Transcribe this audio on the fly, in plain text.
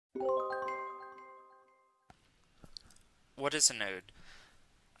What is a node?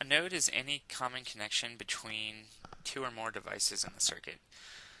 A node is any common connection between two or more devices in the circuit.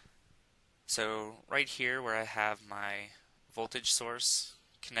 So right here where I have my voltage source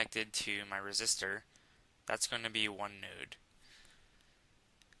connected to my resistor, that's going to be one node.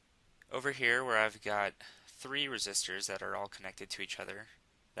 Over here where I've got three resistors that are all connected to each other,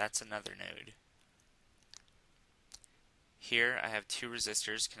 that's another node. Here I have two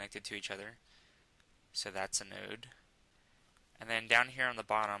resistors connected to each other, so that's a node. And then down here on the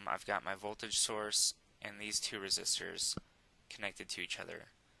bottom I've got my voltage source and these two resistors connected to each other,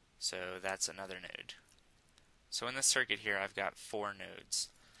 so that's another node. So in this circuit here I've got four nodes.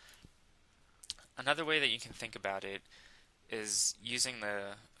 Another way that you can think about it is using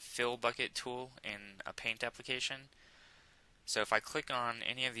the fill bucket tool in a paint application. So if I click on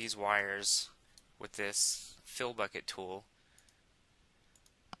any of these wires with this fill bucket tool,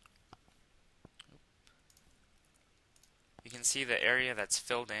 you can see the area that's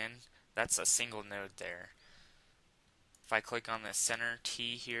filled in, that's a single node there. If I click on the center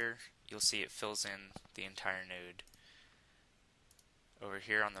T here, you'll see it fills in the entire node. Over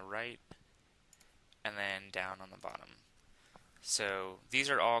here on the right, and then down on the bottom. So these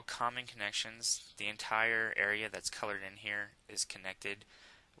are all common connections. The entire area that's colored in here is connected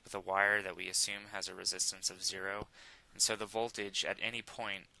with a wire that we assume has a resistance of 0. And so the voltage at any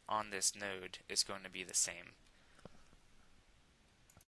point on this node is going to be the same.